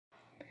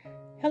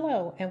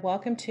Hello, and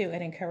welcome to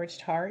An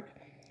Encouraged Heart.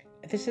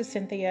 This is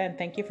Cynthia, and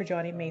thank you for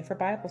joining me for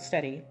Bible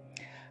study.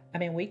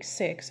 I'm in week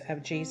 6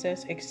 of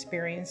Jesus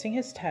Experiencing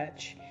His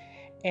Touch,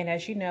 and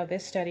as you know,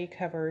 this study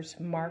covers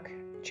Mark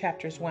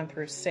chapters 1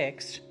 through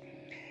 6.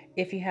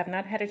 If you have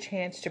not had a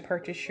chance to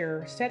purchase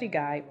your study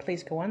guide,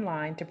 please go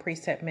online to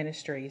Precept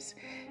Ministries.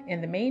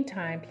 In the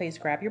meantime, please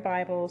grab your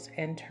Bibles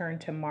and turn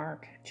to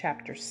Mark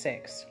chapter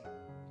 6.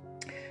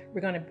 We're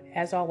going to,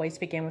 as always,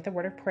 begin with a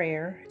word of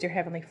prayer. Dear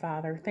Heavenly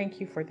Father,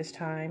 thank you for this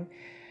time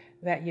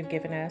that you've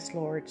given us,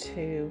 Lord,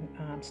 to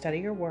study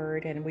your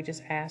word. And we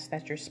just ask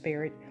that your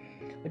spirit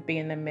would be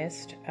in the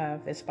midst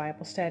of this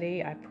Bible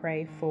study. I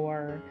pray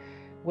for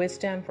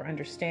wisdom, for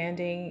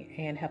understanding,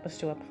 and help us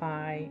to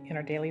apply in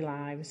our daily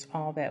lives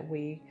all that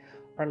we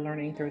are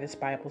learning through this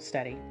Bible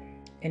study.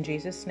 In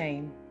Jesus'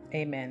 name,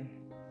 amen.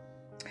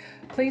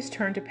 Please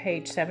turn to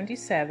page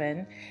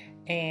 77.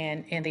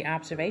 And in the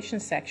observation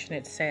section,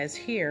 it says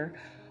here,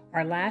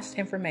 our last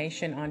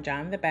information on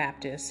John the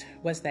Baptist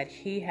was that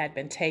he had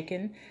been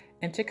taken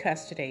into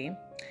custody.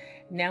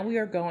 Now we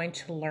are going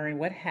to learn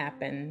what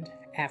happened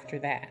after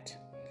that.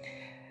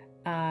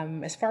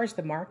 As far as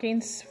the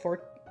markings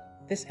for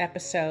this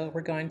episode,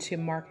 we're going to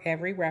mark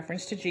every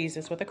reference to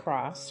Jesus with a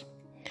cross.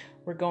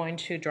 We're going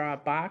to draw a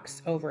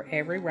box over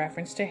every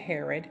reference to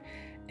Herod,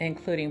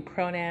 including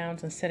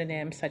pronouns and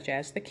synonyms such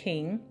as the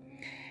king.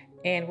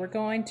 And we're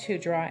going to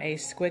draw a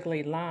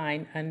squiggly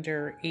line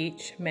under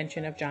each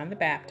mention of John the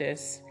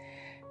Baptist,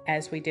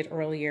 as we did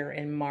earlier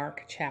in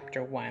Mark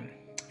chapter 1.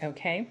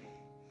 Okay?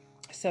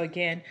 So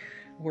again,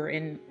 we're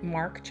in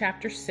Mark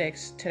chapter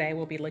 6. Today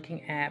we'll be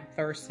looking at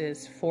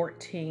verses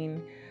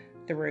 14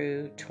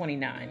 through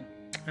 29.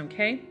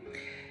 Okay?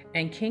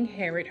 And King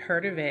Herod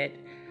heard of it,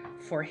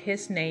 for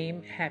his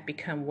name had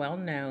become well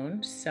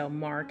known. So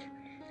mark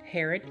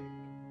Herod,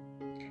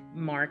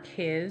 mark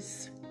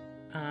his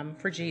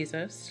for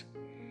Jesus.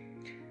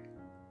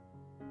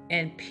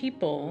 And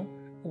people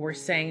were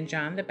saying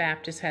John the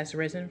Baptist has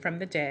risen from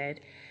the dead,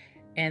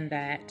 and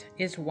that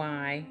is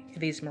why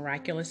these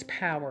miraculous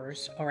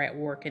powers are at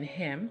work in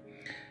him.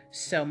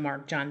 So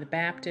mark John the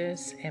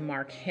Baptist and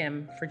mark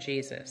him for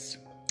Jesus.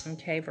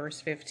 Okay, verse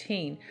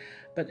 15.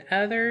 But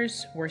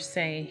others were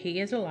saying he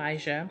is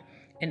Elijah,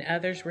 and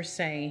others were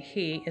saying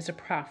he is a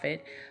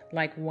prophet,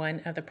 like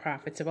one of the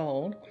prophets of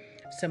old.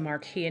 So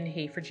mark he and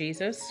he for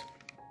Jesus.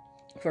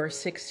 Verse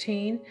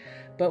 16,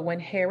 but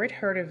when Herod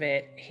heard of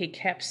it, he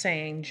kept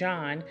saying,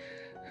 John,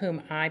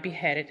 whom I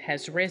beheaded,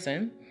 has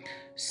risen.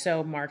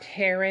 So mark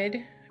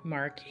Herod,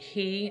 mark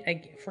he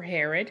for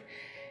Herod,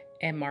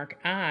 and mark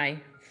I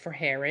for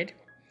Herod,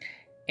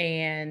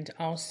 and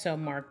also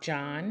mark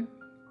John,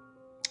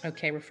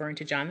 okay, referring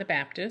to John the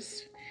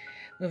Baptist.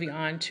 Moving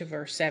on to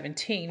verse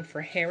 17,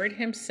 for Herod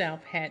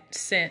himself had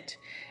sent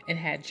and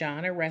had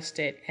John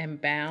arrested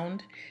and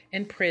bound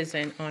in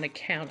prison on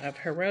account of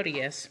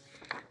Herodias,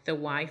 the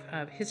wife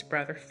of his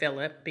brother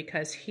Philip,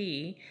 because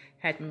he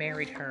had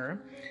married her.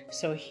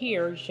 So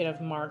here you should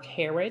have marked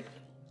Herod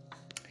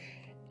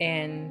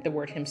and the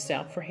word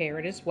himself for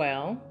Herod as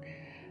well.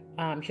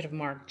 You should have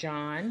marked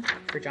John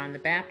for John the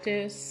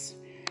Baptist,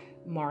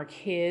 mark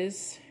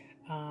his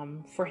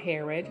for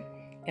Herod,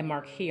 and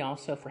mark he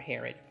also for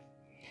Herod.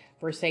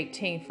 Verse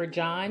 18, for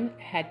John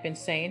had been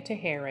saying to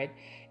Herod,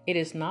 it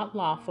is not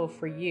lawful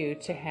for you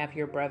to have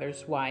your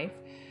brother's wife.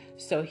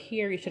 So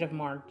here you should have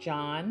marked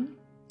John,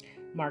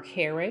 mark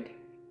Herod,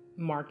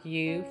 mark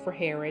you for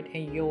Herod,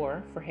 and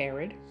your for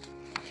Herod.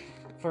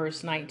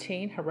 Verse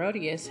 19,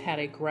 Herodias had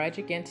a grudge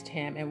against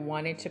him and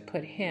wanted to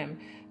put him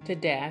to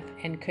death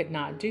and could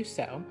not do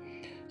so.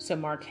 So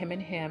mark him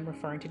and him,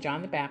 referring to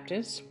John the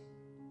Baptist.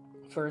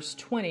 Verse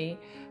 20,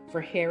 for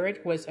Herod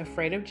was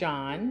afraid of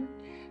John,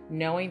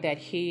 knowing that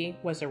he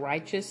was a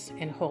righteous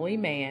and holy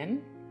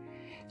man.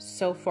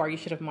 So far you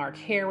should have marked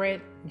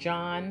Herod,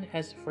 John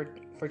as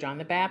for John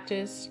the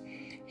Baptist,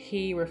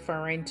 he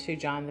referring to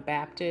John the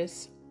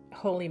Baptist,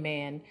 holy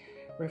man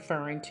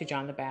referring to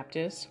John the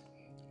Baptist.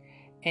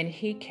 And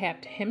he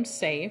kept him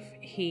safe.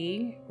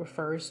 He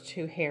refers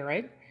to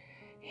Herod.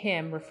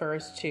 Him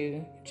refers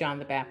to John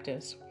the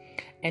Baptist.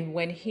 And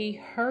when he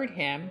heard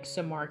him,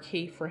 so mark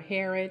he for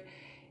Herod,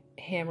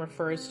 him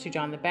refers to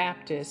John the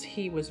Baptist.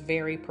 He was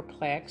very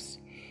perplexed.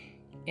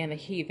 And the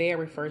he there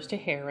refers to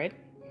Herod.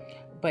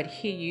 But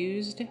he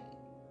used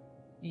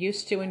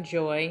to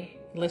enjoy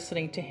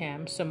listening to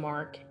him. So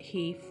mark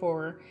he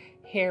for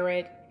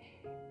Herod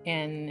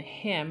and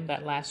him,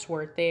 that last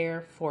word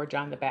there, for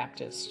John the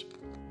Baptist.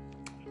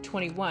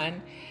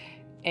 21,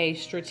 a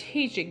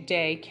strategic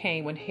day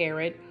came when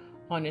Herod,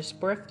 on his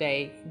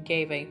birthday,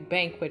 gave a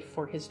banquet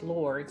for his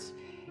lords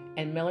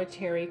and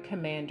military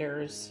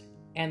commanders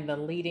and the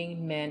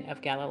leading men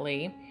of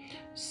Galilee.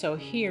 So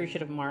here you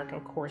should have marked,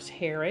 of course,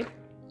 Herod,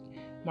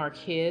 mark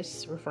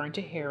his, referring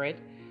to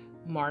Herod,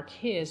 mark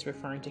his,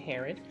 referring to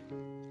Herod.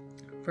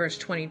 Verse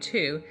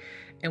 22,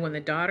 and when the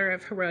daughter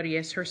of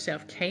Herodias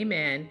herself came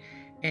in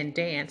and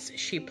danced,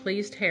 she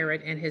pleased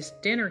Herod and his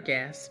dinner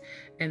guests.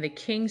 And the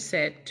king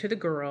said to the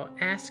girl,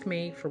 ask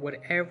me for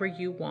whatever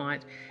you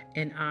want,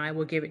 and I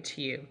will give it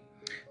to you.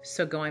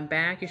 So going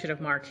back, you should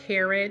have marked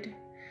Herod,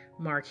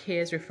 mark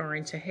his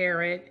referring to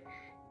Herod,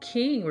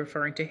 king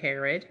referring to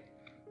Herod,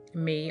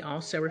 me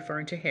also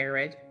referring to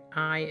Herod,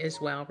 I as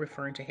well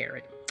referring to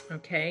Herod.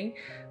 Okay,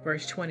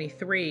 verse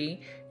 23,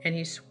 and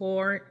he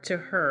swore to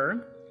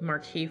her,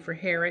 mark he for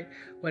Herod,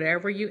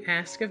 whatever you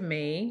ask of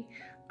me,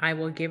 I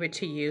will give it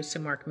to you. So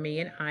mark me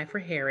and I for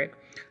Herod,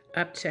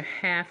 up to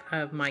half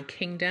of my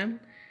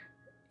kingdom,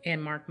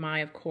 and mark my,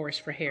 of course,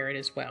 for Herod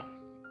as well.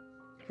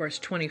 Verse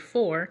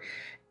 24,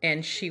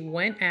 and she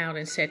went out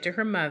and said to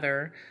her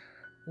mother,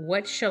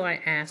 what shall I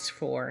ask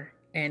for?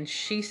 And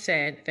she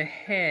said, the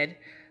head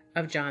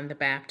of John the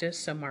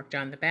Baptist. So mark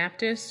John the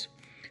Baptist.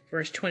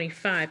 Verse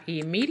 25,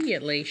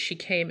 immediately she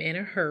came in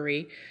a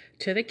hurry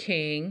to the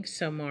king.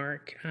 So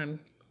mark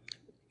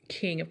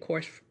king, of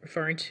course,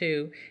 referring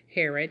to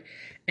Herod,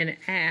 and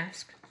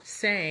asked,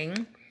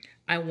 saying,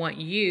 I want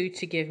you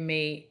to give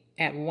me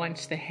at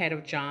once the head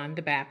of John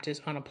the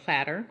Baptist on a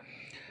platter.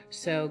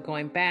 So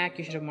going back,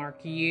 you should have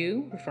marked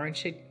you, referring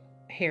to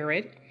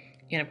Herod,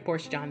 and of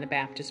course John the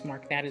Baptist,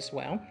 mark that as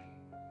well.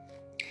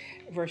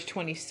 Verse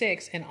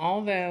 26, and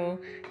although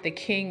the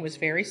king was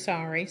very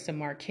sorry, so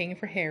mark king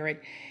for Herod,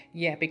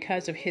 yet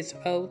because of his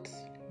oaths,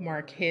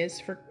 mark his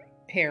for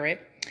Herod,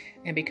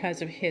 and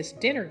because of his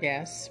dinner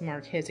guests,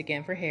 mark his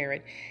again for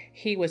Herod,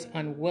 he was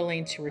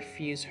unwilling to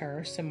refuse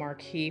her, so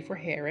mark he for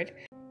Herod.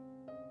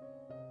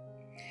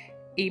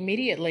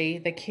 Immediately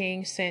the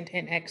king sent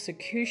an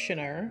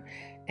executioner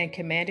and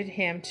commanded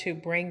him to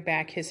bring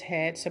back his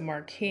head. So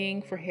mark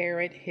king for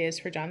Herod, his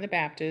for John the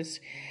Baptist.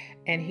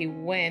 And he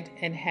went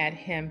and had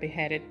him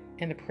beheaded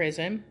in the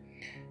prison.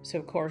 So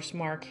of course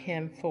mark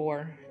him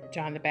for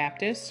John the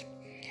Baptist.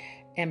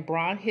 And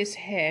brought his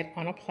head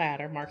on a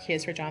platter, mark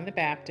his for John the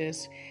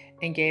Baptist,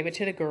 and gave it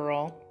to the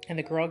girl. And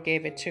the girl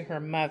gave it to her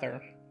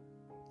mother.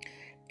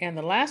 And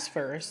the last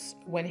verse,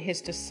 when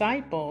his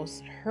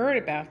disciples heard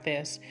about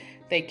this,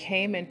 they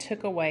came and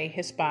took away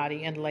his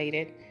body and laid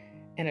it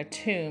in a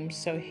tomb.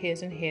 So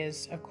his and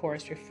his, of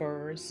course,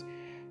 refers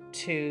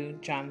to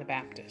John the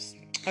Baptist.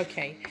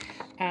 Okay,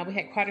 we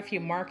had quite a few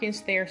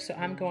markings there, so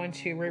I'm going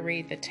to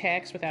reread the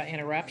text without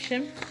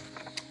interruption.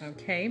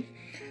 Okay,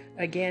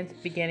 again,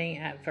 beginning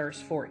at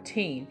verse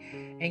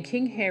 14. And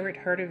King Herod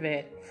heard of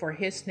it, for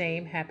his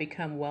name had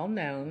become well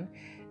known,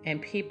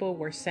 and people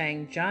were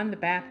saying, John the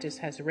Baptist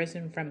has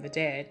risen from the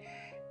dead,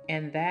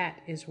 and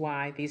that is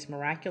why these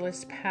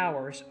miraculous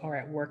powers are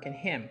at work in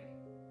him.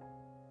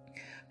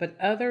 But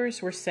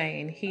others were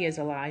saying he is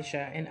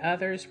Elijah, and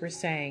others were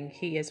saying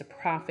he is a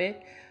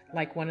prophet,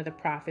 like one of the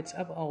prophets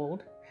of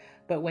old.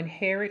 But when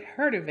Herod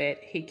heard of it,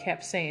 he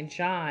kept saying,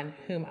 John,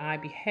 whom I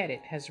beheaded,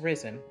 has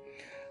risen.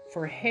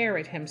 For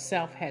Herod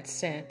himself had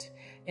sent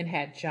and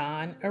had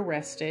John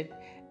arrested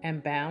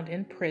and bound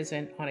in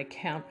prison on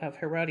account of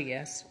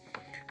Herodias,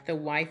 the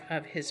wife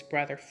of his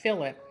brother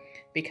Philip,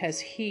 because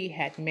he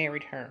had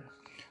married her.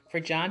 For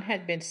John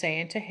had been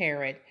saying to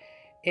Herod,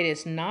 it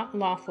is not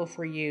lawful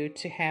for you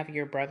to have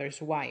your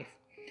brother's wife.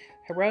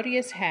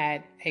 Herodias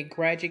had a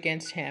grudge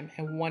against him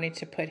and wanted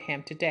to put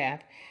him to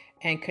death,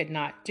 and could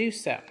not do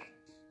so.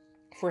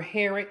 For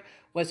Herod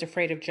was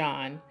afraid of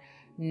John,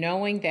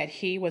 knowing that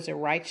he was a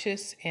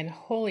righteous and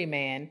holy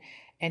man,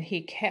 and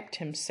he kept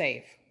him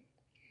safe.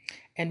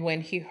 And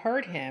when he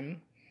heard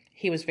him,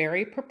 he was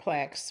very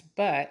perplexed,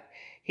 but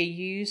he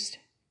used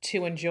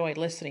to enjoy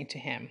listening to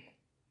him.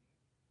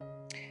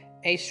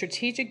 A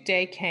strategic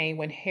day came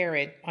when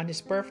Herod, on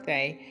his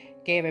birthday,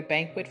 gave a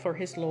banquet for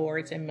his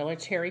lords and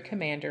military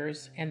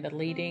commanders and the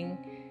leading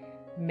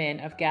men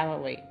of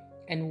Galilee.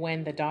 And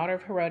when the daughter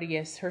of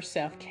Herodias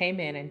herself came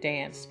in and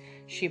danced,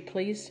 she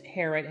pleased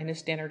Herod and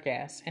his dinner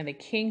guests. And the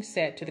king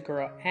said to the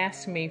girl,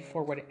 ask me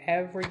for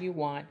whatever you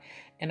want,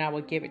 and I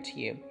will give it to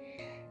you.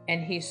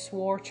 And he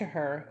swore to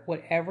her,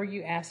 whatever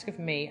you ask of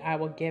me, I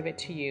will give it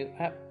to you,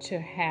 up to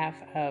half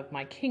of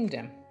my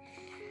kingdom.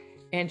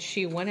 And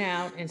she went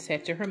out and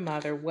said to her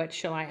mother, what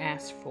shall I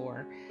ask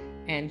for?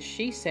 And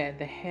she said,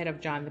 the head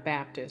of John the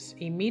Baptist.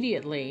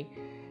 Immediately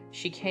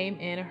she came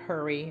in a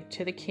hurry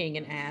to the king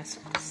and asked,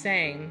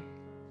 saying,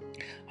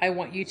 I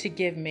want you to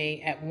give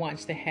me at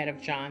once the head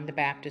of John the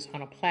Baptist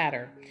on a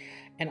platter.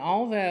 And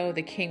although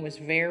the king was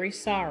very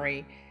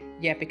sorry,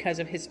 yet because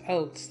of his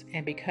oaths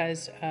and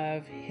because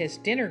of his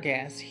dinner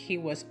guests, he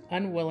was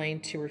unwilling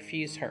to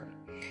refuse her.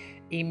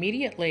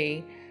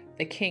 Immediately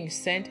the king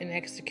sent an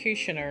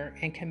executioner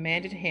and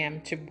commanded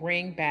him to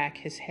bring back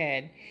his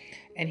head.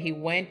 And he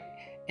went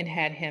and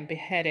had him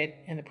beheaded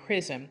in the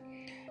prison,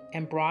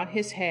 and brought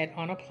his head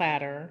on a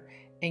platter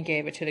and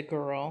gave it to the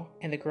girl,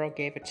 and the girl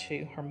gave it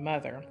to her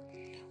mother.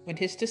 When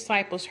his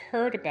disciples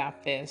heard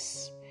about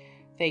this,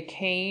 they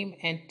came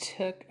and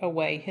took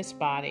away his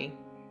body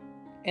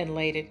and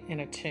laid it in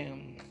a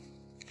tomb.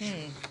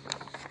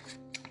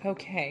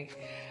 Okay.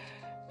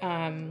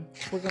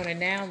 We're going to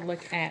now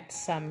look at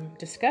some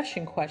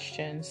discussion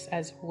questions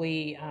as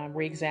we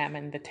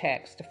re-examine the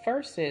text. The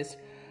first is,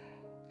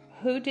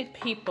 who did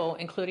people,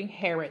 including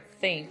Herod,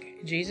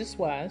 think Jesus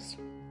was?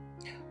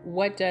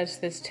 What does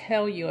this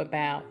tell you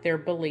about their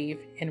belief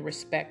in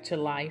respect to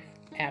life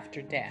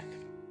after death?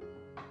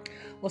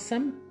 Well,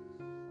 some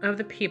of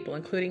the people,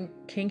 including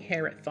King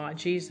Herod, thought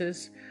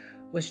Jesus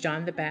was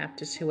John the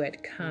Baptist who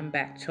had come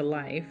back to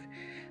life,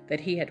 that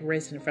he had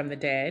risen from the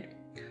dead.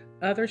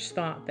 Others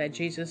thought that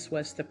Jesus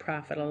was the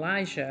prophet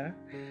Elijah.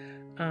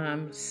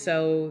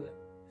 So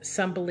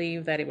some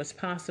believe that it was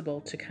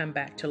possible to come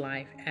back to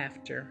life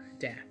after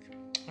death.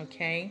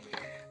 Okay,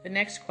 the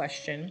next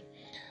question.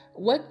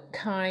 What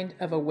kind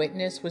of a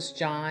witness was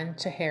John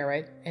to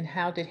Herod, and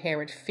how did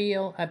Herod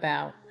feel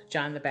about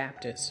John the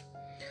Baptist?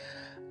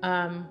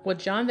 Well,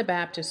 John the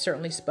Baptist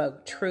certainly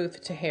spoke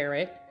truth to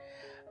Herod.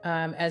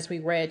 As we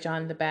read,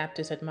 John the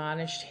Baptist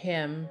admonished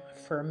him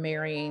for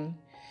marrying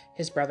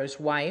his brother's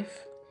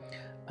wife.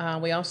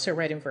 We also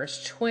read in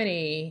verse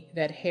 20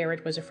 that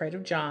Herod was afraid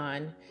of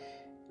John,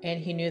 and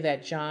he knew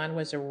that John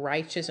was a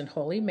righteous and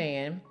holy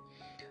man.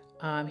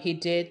 He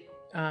did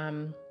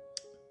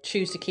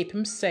choose to keep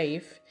him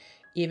safe,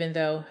 even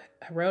though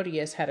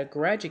Herodias had a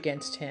grudge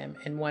against him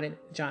and wanted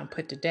John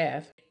put to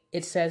death.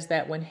 It says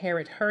that when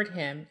Herod heard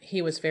him,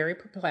 he was very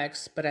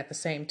perplexed, but at the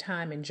same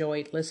time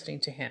enjoyed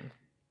listening to him.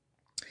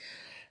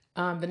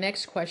 The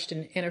next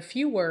question, in a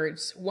few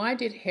words, why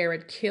did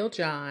Herod kill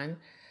John?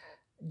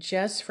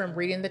 Just from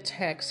reading the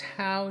text,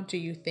 how do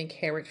you think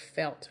Herod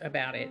felt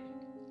about it?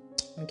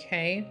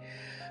 Okay,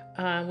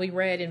 we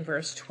read in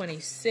verse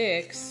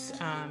 26,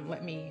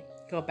 let me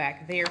go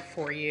back there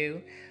for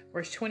you.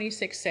 Verse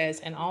 26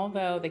 says, and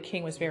although the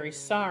king was very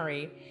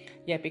sorry,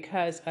 yet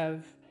because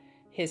of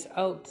his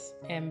oaths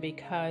and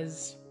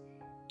because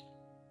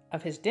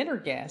of his dinner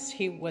guests,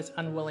 he was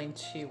unwilling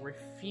to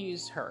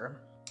refuse her.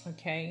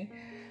 Okay,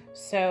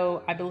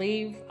 so I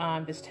believe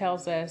this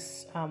tells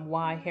us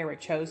why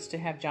Herod chose to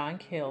have John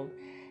killed.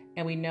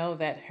 And we know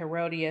that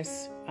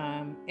Herodias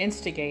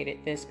instigated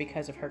this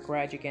because of her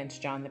grudge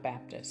against John the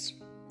Baptist.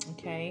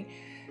 Okay,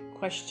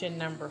 question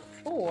number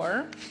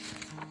 4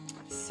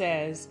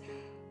 says,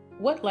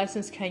 what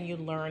lessons can you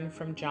learn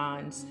from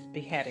John's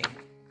beheading?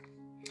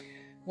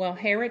 Well,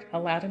 Herod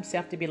allowed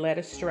himself to be led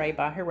astray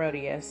by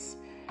Herodias,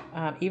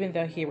 even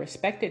though he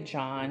respected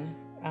John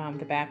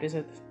the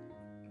Baptist.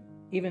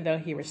 Even though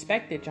he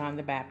respected John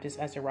the Baptist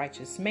as a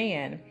righteous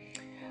man,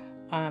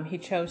 he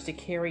chose to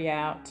carry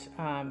out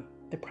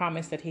the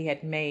promise that he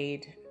had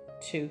made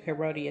to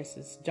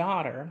Herodias'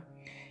 daughter,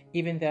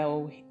 even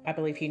though I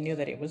believe he knew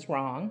that it was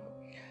wrong.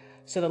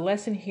 So the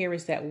lesson here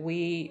is that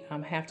we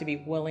have to be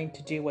willing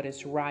to do what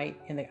is right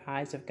in the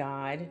eyes of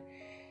God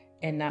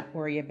and not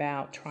worry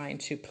about trying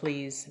to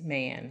please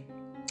man.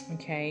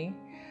 Okay?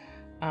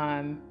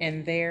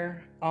 And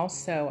there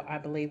also, I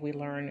believe we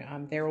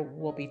learn there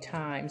will be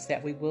times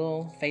that we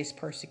will face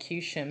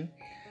persecution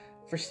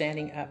for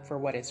standing up for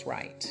what is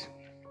right.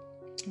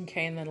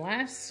 Okay, and the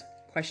last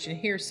question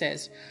here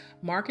says,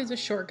 Mark is a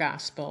short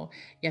gospel,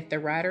 yet the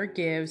writer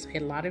gives a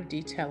lot of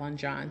detail on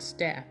John's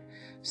death.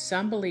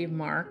 Some believe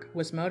Mark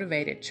was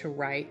motivated to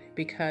write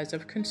because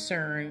of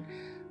concern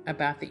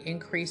about the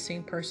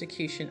increasing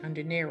persecution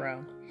under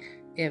Nero.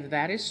 If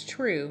that is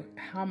true,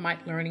 how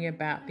might learning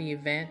about the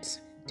events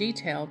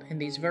detailed in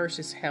these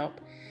verses help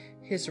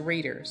his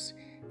readers,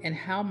 and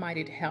how might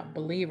it help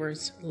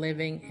believers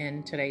living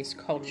in today's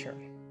culture?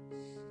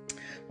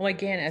 Well,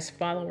 again, as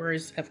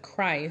followers of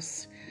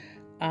Christ,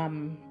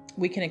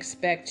 we can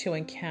expect to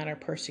encounter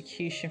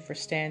persecution for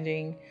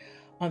standing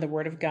on the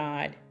Word of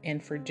God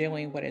and for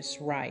doing what is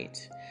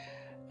right.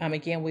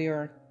 Again, we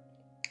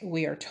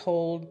are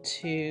told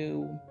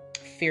to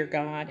fear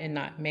God and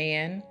not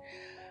man.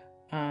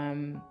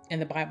 And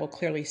the Bible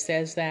clearly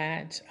says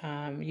that.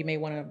 You may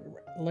want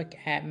to look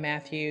at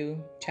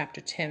Matthew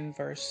chapter 10,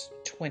 verse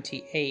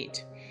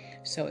 28.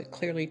 So it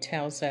clearly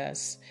tells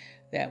us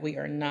that we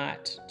are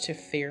not to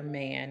fear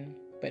man,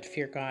 but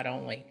fear God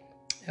only.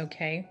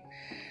 Okay?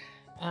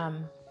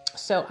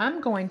 So I'm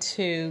going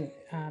to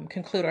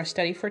conclude our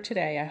study for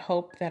today. I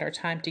hope that our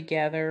time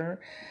together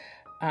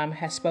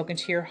has spoken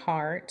to your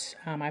heart.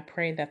 I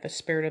pray that the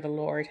Spirit of the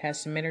Lord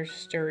has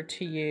ministered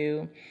to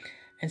you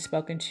and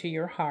spoken to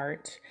your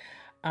heart.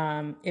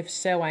 If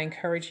so, I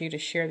encourage you to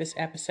share this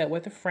episode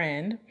with a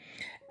friend,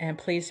 and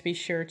please be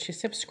sure to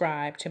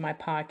subscribe to my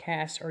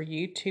podcast or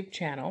YouTube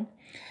channel.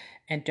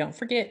 And don't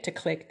forget to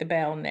click the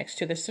bell next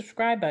to the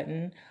subscribe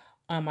button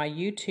on my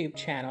YouTube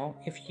channel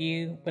if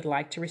you would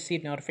like to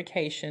receive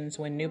notifications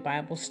when new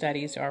Bible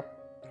studies are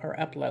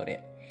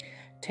uploaded.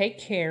 Take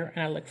care,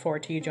 and I look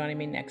forward to you joining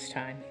me next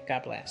time.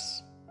 God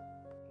bless.